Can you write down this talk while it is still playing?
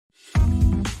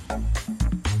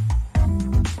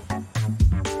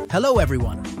Hello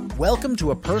everyone, welcome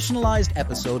to a personalized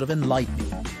episode of Enlighten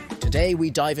Me. Today we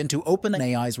dive into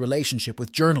OpenAI's relationship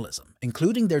with journalism,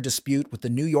 including their dispute with the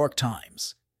New York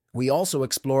Times. We also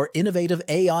explore innovative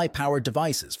AI-powered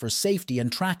devices for safety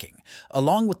and tracking,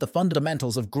 along with the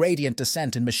fundamentals of gradient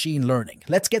descent in machine learning.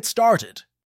 Let's get started!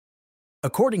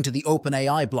 According to the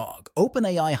OpenAI blog,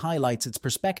 OpenAI highlights its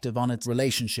perspective on its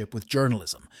relationship with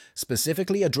journalism,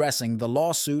 specifically addressing the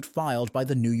lawsuit filed by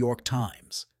the New York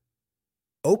Times.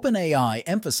 OpenAI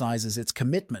emphasizes its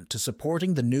commitment to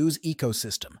supporting the news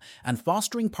ecosystem and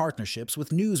fostering partnerships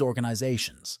with news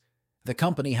organizations. The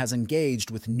company has engaged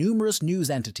with numerous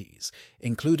news entities,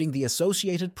 including the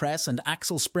Associated Press and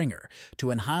Axel Springer,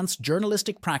 to enhance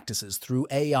journalistic practices through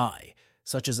AI,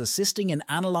 such as assisting in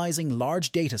analyzing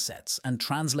large datasets and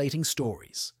translating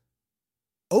stories.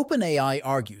 OpenAI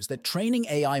argues that training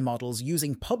AI models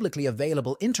using publicly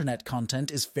available internet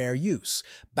content is fair use,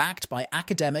 backed by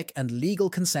academic and legal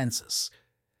consensus.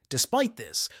 Despite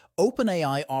this,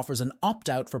 OpenAI offers an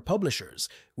opt-out for publishers,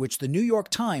 which the New York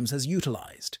Times has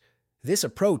utilized. This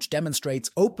approach demonstrates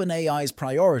OpenAI's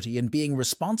priority in being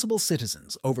responsible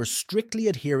citizens over strictly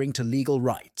adhering to legal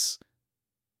rights.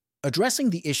 Addressing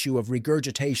the issue of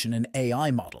regurgitation in AI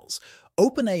models,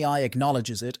 OpenAI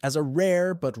acknowledges it as a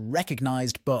rare but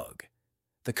recognized bug.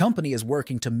 The company is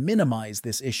working to minimize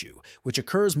this issue, which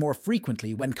occurs more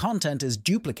frequently when content is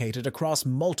duplicated across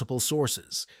multiple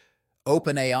sources.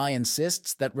 OpenAI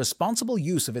insists that responsible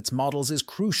use of its models is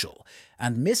crucial,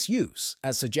 and misuse,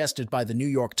 as suggested by the New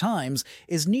York Times,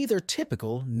 is neither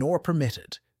typical nor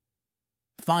permitted.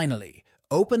 Finally,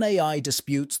 OpenAI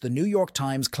disputes the New York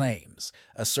Times claims,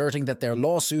 asserting that their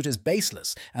lawsuit is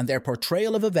baseless and their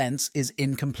portrayal of events is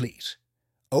incomplete.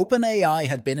 OpenAI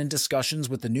had been in discussions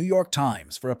with the New York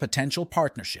Times for a potential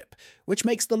partnership, which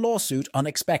makes the lawsuit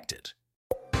unexpected.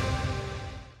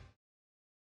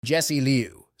 Jesse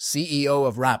Liu, CEO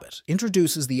of Rabbit,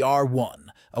 introduces the R1,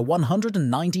 a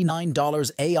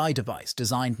 $199 AI device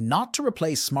designed not to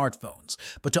replace smartphones,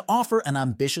 but to offer an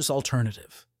ambitious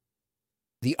alternative.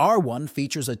 The R1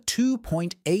 features a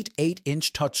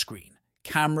 2.88-inch touchscreen,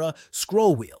 camera,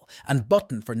 scroll wheel, and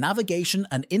button for navigation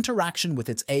and interaction with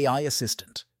its AI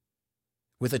assistant.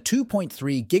 With a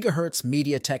 2.3 GHz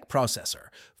MediaTek processor,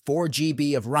 4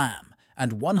 GB of RAM,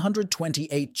 and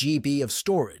 128 GB of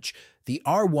storage, the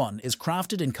R1 is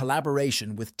crafted in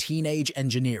collaboration with Teenage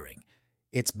Engineering.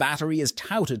 Its battery is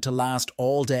touted to last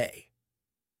all day.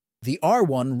 The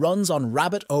R1 runs on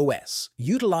Rabbit OS,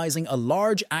 utilizing a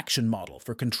large action model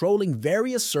for controlling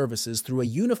various services through a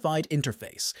unified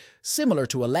interface, similar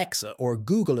to Alexa or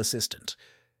Google Assistant.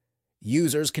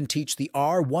 Users can teach the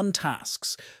R1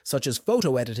 tasks, such as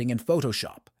photo editing in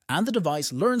Photoshop, and the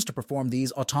device learns to perform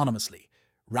these autonomously.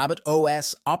 Rabbit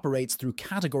OS operates through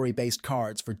category-based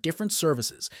cards for different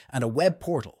services and a web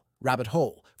portal, Rabbit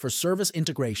Hole, for service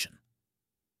integration.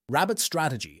 Rabbit's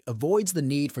strategy avoids the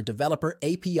need for developer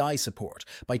API support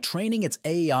by training its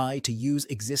AI to use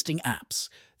existing apps.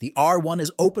 The R1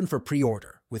 is open for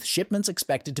pre-order, with shipments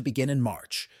expected to begin in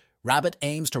March. Rabbit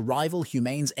aims to rival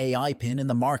Humane's AI pin in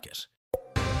the market.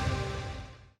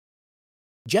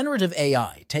 Generative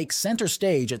AI takes center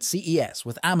stage at CES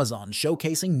with Amazon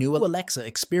showcasing new Alexa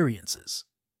experiences.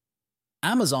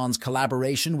 Amazon's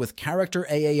collaboration with Character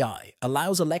AI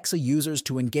allows Alexa users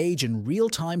to engage in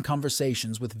real-time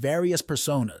conversations with various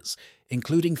personas,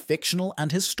 including fictional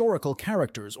and historical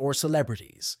characters or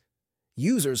celebrities.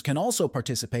 Users can also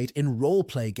participate in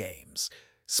role-play games.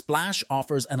 Splash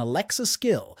offers an Alexa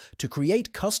skill to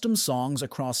create custom songs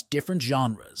across different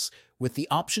genres, with the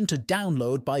option to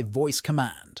download by voice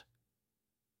command.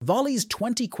 Volley's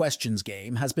 20 Questions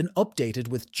game has been updated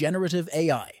with generative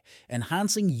AI,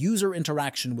 enhancing user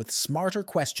interaction with smarter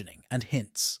questioning and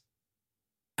hints.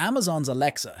 Amazon's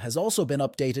Alexa has also been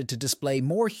updated to display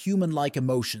more human-like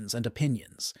emotions and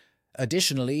opinions.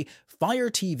 Additionally, Fire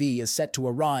TV is set to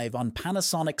arrive on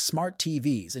Panasonic smart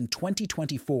TVs in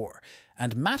 2024,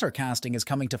 and Mattercasting is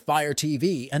coming to Fire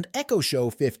TV and Echo Show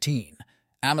 15.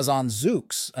 Amazon's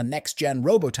Zoox, a next-gen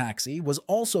robotaxi, was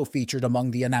also featured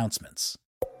among the announcements.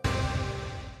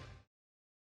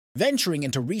 Venturing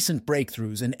into recent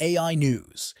breakthroughs in AI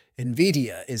news,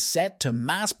 NVIDIA is set to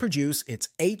mass-produce its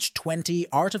H20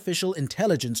 artificial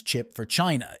intelligence chip for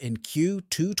China in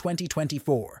Q2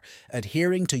 2024,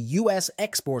 adhering to U.S.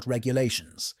 export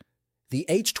regulations. The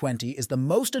H20 is the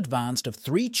most advanced of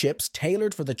 3 chips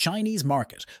tailored for the Chinese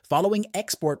market following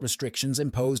export restrictions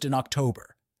imposed in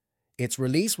October. Its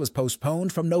release was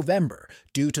postponed from November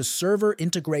due to server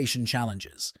integration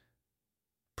challenges.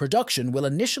 Production will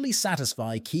initially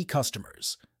satisfy key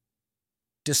customers.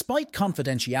 Despite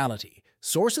confidentiality,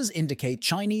 Sources indicate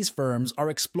Chinese firms are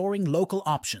exploring local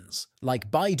options, like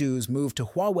Baidu's move to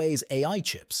Huawei's AI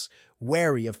chips,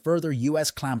 wary of further US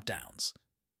clampdowns.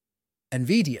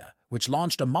 NVIDIA, which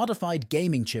launched a modified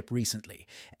gaming chip recently,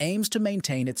 aims to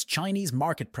maintain its Chinese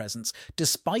market presence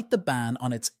despite the ban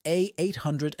on its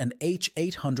A800 and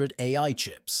H800 AI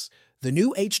chips. The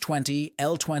new H20,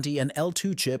 L20, and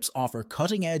L2 chips offer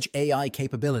cutting-edge AI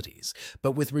capabilities,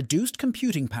 but with reduced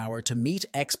computing power to meet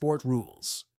export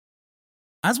rules.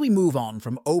 As we move on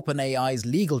from OpenAI's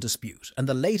legal dispute and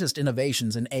the latest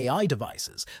innovations in AI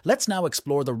devices, let's now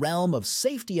explore the realm of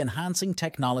safety-enhancing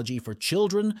technology for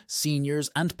children,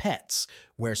 seniors, and pets,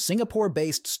 where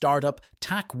Singapore-based startup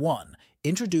TAC1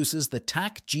 introduces the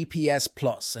TAC GPS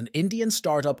Plus, and Indian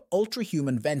startup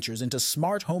Ultrahuman ventures into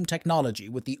smart home technology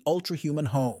with the Ultrahuman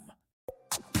Home.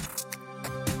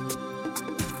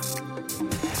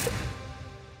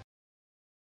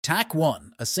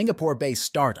 TAC1, a Singapore-based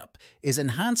startup, is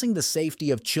enhancing the safety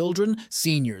of children,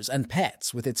 seniors, and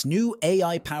pets with its new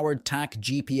AI-powered TAC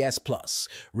GPS Plus,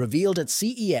 revealed at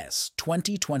CES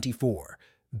 2024.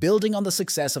 Building on the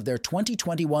success of their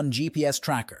 2021 GPS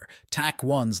tracker,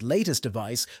 TAC1's latest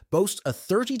device boasts a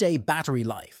 30-day battery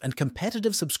life and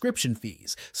competitive subscription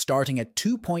fees starting at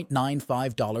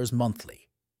 $2.95 monthly.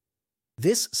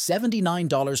 This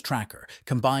 $79 tracker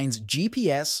combines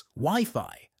GPS,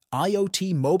 Wi-Fi,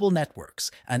 IoT mobile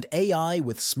networks, and AI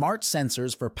with smart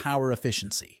sensors for power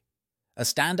efficiency. A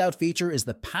standout feature is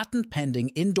the patent-pending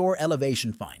Indoor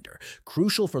Elevation Finder,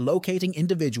 crucial for locating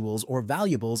individuals or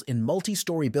valuables in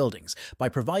multi-story buildings by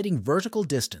providing vertical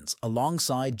distance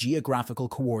alongside geographical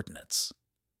coordinates.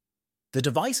 The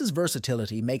device's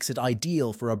versatility makes it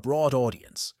ideal for a broad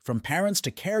audience, from parents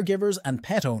to caregivers and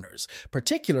pet owners,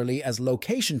 particularly as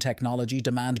location technology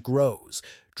demand grows,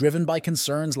 driven by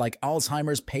concerns like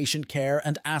Alzheimer's patient care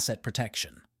and asset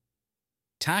protection.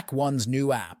 TAC1's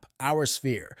new app, Our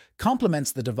Sphere,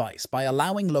 complements the device by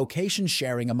allowing location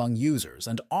sharing among users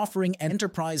and offering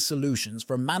enterprise solutions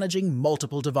for managing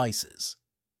multiple devices.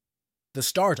 The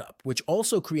startup, which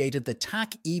also created the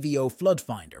TAC EVO Flood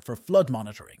Finder for flood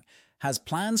monitoring, has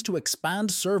plans to expand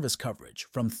service coverage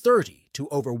from 30 to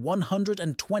over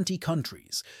 120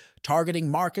 countries,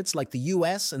 targeting markets like the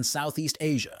US and Southeast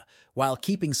Asia, while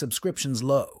keeping subscriptions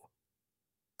low.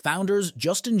 Founders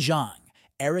Justin Zhang,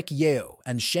 Eric Yeo,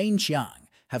 and Shane Chiang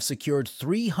have secured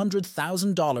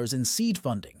 $300,000 in seed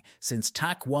funding since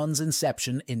TAC1's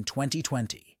inception in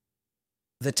 2020.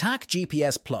 The TAC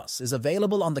GPS Plus is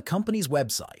available on the company's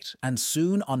website and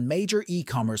soon on major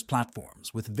e-commerce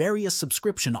platforms with various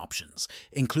subscription options,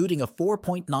 including a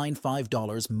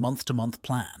 $4.95 month-to-month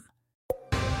plan.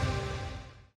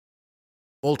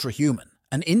 Ultrahuman,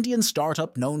 an Indian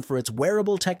startup known for its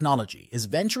wearable technology, is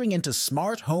venturing into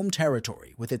smart home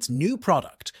territory with its new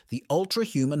product, the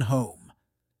Ultrahuman Home.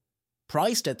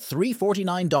 Priced at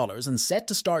 $349 and set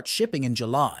to start shipping in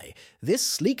July, this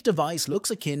sleek device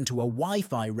looks akin to a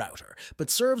Wi-Fi router, but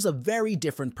serves a very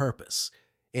different purpose.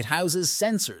 It houses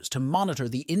sensors to monitor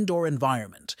the indoor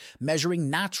environment, measuring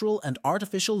natural and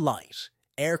artificial light,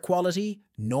 air quality,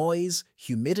 noise,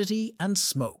 humidity, and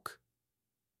smoke.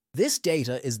 This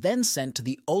data is then sent to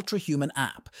the Ultrahuman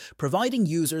app, providing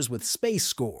users with space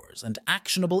scores and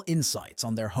actionable insights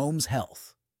on their home's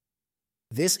health.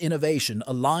 This innovation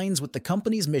aligns with the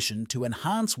company's mission to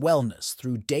enhance wellness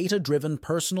through data-driven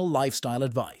personal lifestyle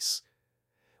advice.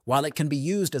 While it can be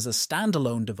used as a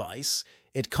standalone device,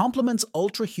 it complements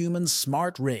Ultrahuman's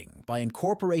smart ring by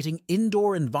incorporating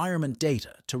indoor environment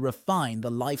data to refine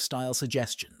the lifestyle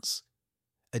suggestions.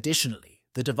 Additionally,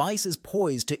 the device is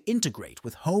poised to integrate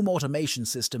with home automation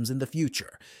systems in the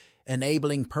future,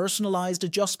 enabling personalized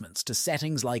adjustments to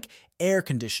settings like air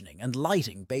conditioning and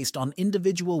lighting based on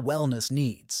individual wellness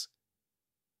needs.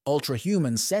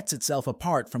 Ultrahuman sets itself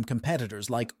apart from competitors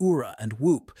like Oura and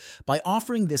Whoop by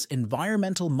offering this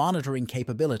environmental monitoring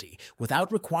capability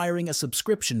without requiring a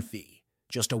subscription fee,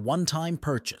 just a one-time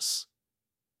purchase.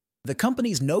 The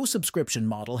company's no-subscription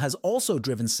model has also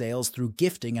driven sales through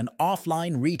gifting and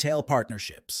offline retail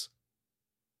partnerships.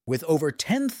 With over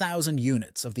 10,000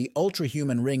 units of the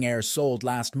Ultrahuman Ring Air sold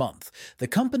last month, the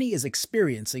company is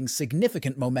experiencing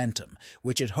significant momentum,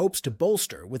 which it hopes to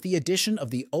bolster with the addition of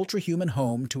the Ultrahuman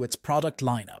Home to its product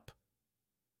lineup.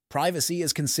 Privacy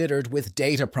is considered with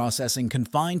data processing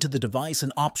confined to the device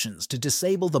and options to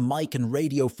disable the mic and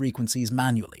radio frequencies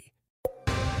manually.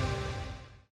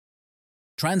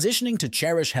 Transitioning to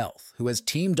Cherish Health, who has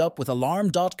teamed up with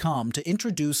Alarm.com to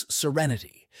introduce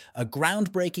Serenity, a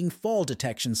groundbreaking fall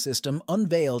detection system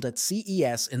unveiled at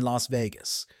CES in Las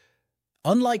Vegas.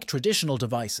 Unlike traditional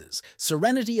devices,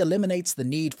 Serenity eliminates the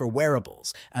need for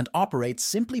wearables and operates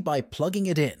simply by plugging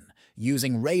it in,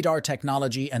 using radar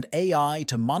technology and AI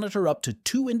to monitor up to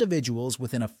 2 individuals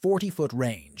within a 40-foot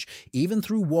range, even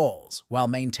through walls, while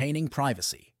maintaining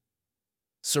privacy.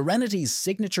 Serenity's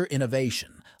signature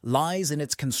innovation lies in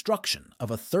its construction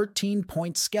of a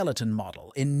 13-point skeleton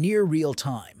model in near real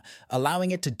time,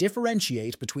 allowing it to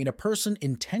differentiate between a person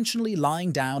intentionally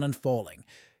lying down and falling,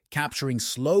 capturing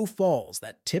slow falls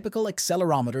that typical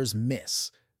accelerometers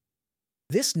miss.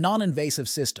 This non-invasive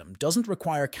system doesn't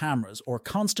require cameras or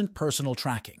constant personal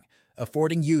tracking,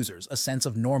 affording users a sense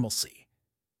of normalcy.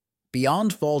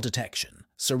 Beyond fall detection,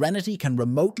 Serenity can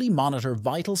remotely monitor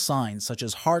vital signs such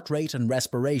as heart rate and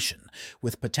respiration,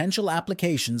 with potential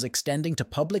applications extending to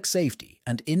public safety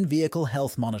and in-vehicle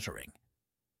health monitoring.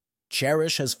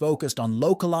 Cherish has focused on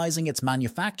localizing its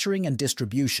manufacturing and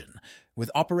distribution,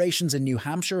 with operations in New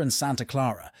Hampshire and Santa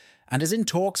Clara, and is in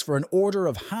talks for an order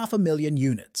of 500,000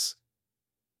 units.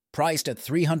 Priced at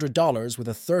 $300 with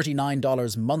a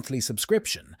 $39 monthly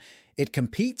subscription, it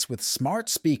competes with smart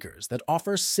speakers that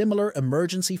offer similar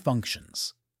emergency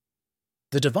functions.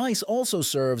 The device also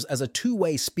serves as a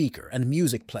two-way speaker and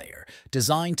music player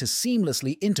designed to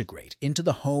seamlessly integrate into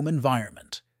the home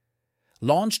environment.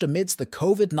 Launched amidst the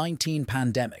COVID-19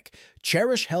 pandemic,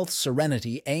 Cherish Health's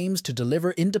Serenity aims to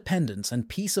deliver independence and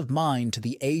peace of mind to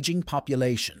the aging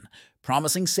population,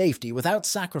 promising safety without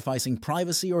sacrificing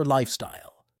privacy or lifestyle.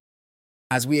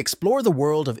 As we explore the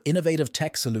world of innovative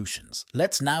tech solutions,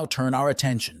 let's now turn our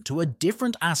attention to a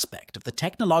different aspect of the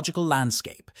technological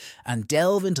landscape and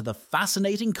delve into the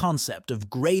fascinating concept of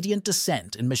gradient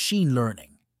descent in machine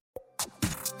learning.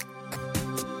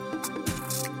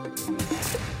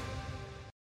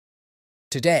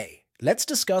 Today, let's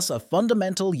discuss a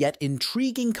fundamental yet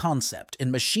intriguing concept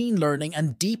in machine learning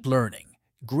and deep learning: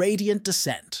 gradient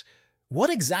descent. What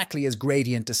exactly is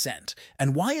gradient descent,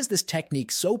 and why is this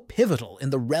technique so pivotal in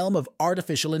the realm of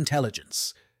artificial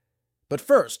intelligence? But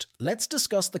first, let's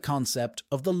discuss the concept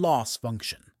of the loss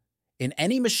function. In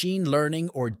any machine learning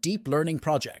or deep learning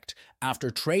project, after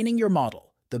training your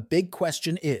model, the big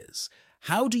question is,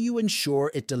 how do you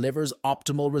ensure it delivers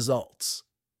optimal results?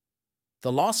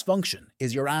 The loss function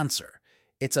is your answer.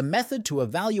 It's a method to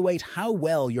evaluate how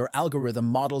well your algorithm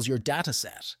models your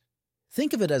dataset.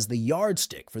 Think of it as the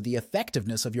yardstick for the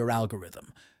effectiveness of your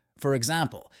algorithm. For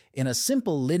example, in a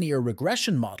simple linear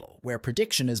regression model where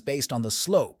prediction is based on the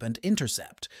slope and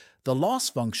intercept, the loss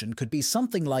function could be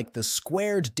something like the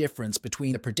squared difference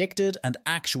between the predicted and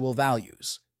actual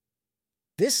values.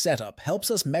 This setup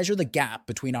helps us measure the gap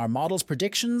between our model's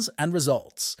predictions and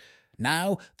results.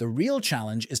 Now, the real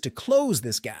challenge is to close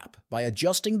this gap by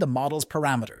adjusting the model's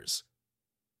parameters.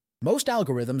 Most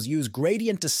algorithms use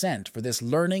gradient descent for this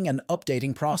learning and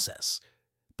updating process.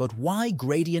 But why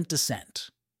gradient descent?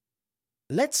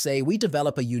 Let's say we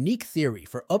develop a unique theory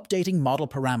for updating model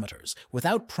parameters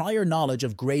without prior knowledge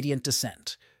of gradient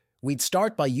descent. We'd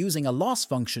start by using a loss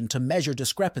function to measure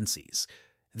discrepancies.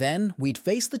 Then, we'd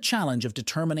face the challenge of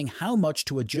determining how much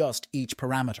to adjust each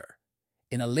parameter.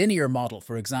 In a linear model,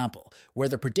 for example, where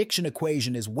the prediction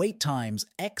equation is weight times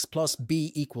x plus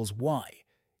b equals y,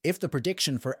 if the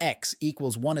prediction for x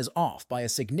equals 1 is off by a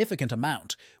significant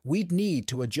amount, we'd need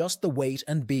to adjust the weight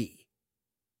and b.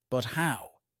 But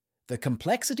how? The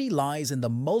complexity lies in the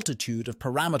multitude of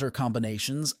parameter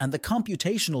combinations and the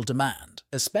computational demand,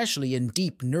 especially in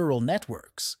deep neural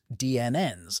networks,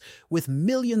 DNNs, with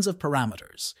millions of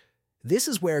parameters. This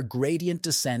is where gradient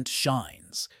descent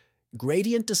shines.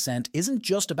 Gradient descent isn't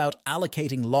just about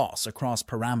allocating loss across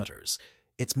parameters.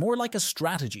 It's more like a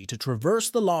strategy to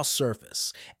traverse the loss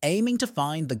surface, aiming to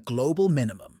find the global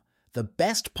minimum, the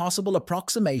best possible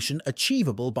approximation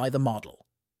achievable by the model.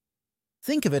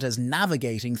 Think of it as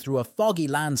navigating through a foggy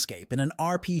landscape in an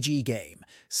RPG game,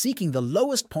 seeking the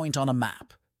lowest point on a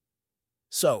map.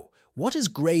 So, what is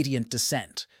gradient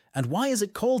descent, and why is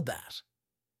it called that?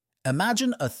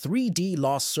 Imagine a 3D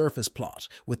loss surface plot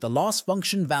with the loss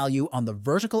function value on the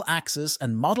vertical axis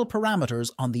and model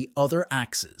parameters on the other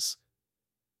axis.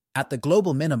 At the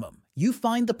global minimum, you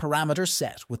find the parameter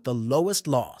set with the lowest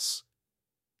loss.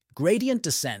 Gradient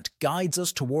descent guides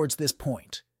us towards this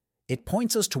point. It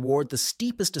points us toward the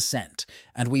steepest descent,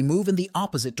 and we move in the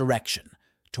opposite direction,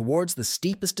 towards the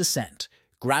steepest descent,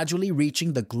 gradually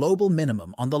reaching the global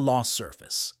minimum on the loss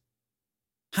surface.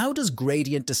 How does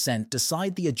gradient descent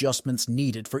decide the adjustments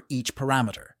needed for each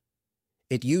parameter?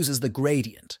 It uses the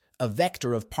gradient, a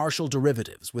vector of partial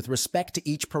derivatives with respect to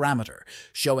each parameter,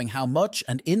 showing how much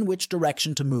and in which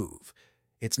direction to move.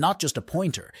 It's not just a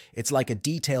pointer, it's like a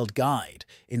detailed guide,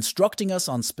 instructing us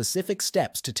on specific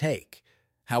steps to take.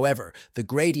 However, the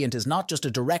gradient is not just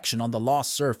a direction on the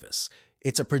loss surface.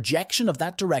 It's a projection of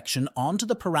that direction onto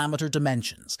the parameter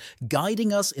dimensions,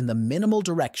 guiding us in the minimal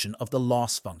direction of the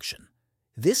loss function.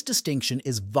 This distinction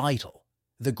is vital.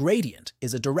 The gradient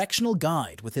is a directional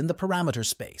guide within the parameter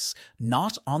space,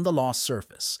 not on the loss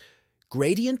surface.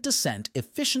 Gradient descent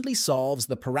efficiently solves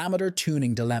the parameter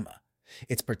tuning dilemma.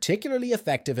 It's particularly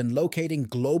effective in locating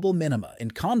global minima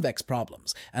in convex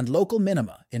problems and local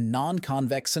minima in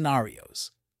non-convex scenarios.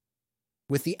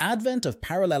 With the advent of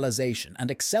parallelization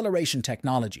and acceleration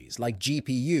technologies like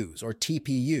GPUs or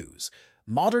TPUs,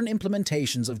 modern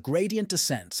implementations of gradient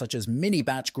descent such as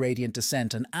mini-batch gradient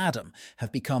descent and ADAM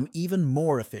have become even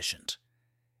more efficient.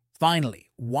 Finally,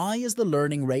 why is the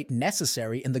learning rate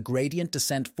necessary in the gradient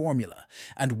descent formula,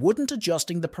 and wouldn't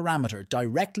adjusting the parameter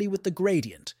directly with the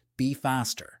gradient be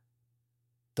faster?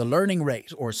 The learning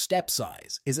rate, or step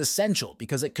size, is essential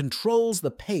because it controls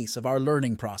the pace of our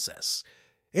learning process.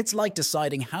 It's like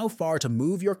deciding how far to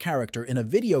move your character in a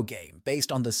video game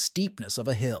based on the steepness of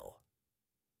a hill.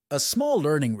 A small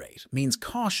learning rate means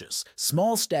cautious,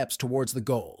 small steps towards the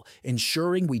goal,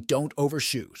 ensuring we don't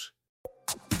overshoot.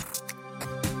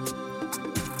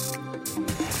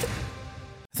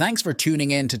 Thanks for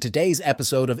tuning in to today's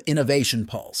episode of Innovation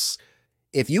Pulse.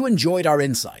 If you enjoyed our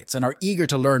insights and are eager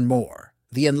to learn more,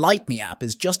 the EnlightMe app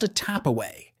is just a tap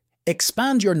away.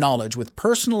 Expand your knowledge with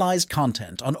personalized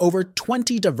content on over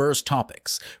 20 diverse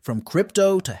topics, from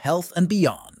crypto to health and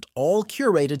beyond, all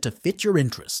curated to fit your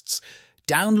interests.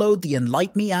 Download the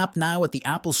EnlightMe app now at the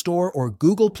Apple Store or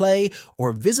Google Play,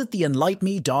 or visit the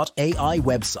enlightme.ai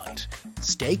website.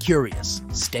 Stay curious,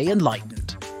 stay enlightened.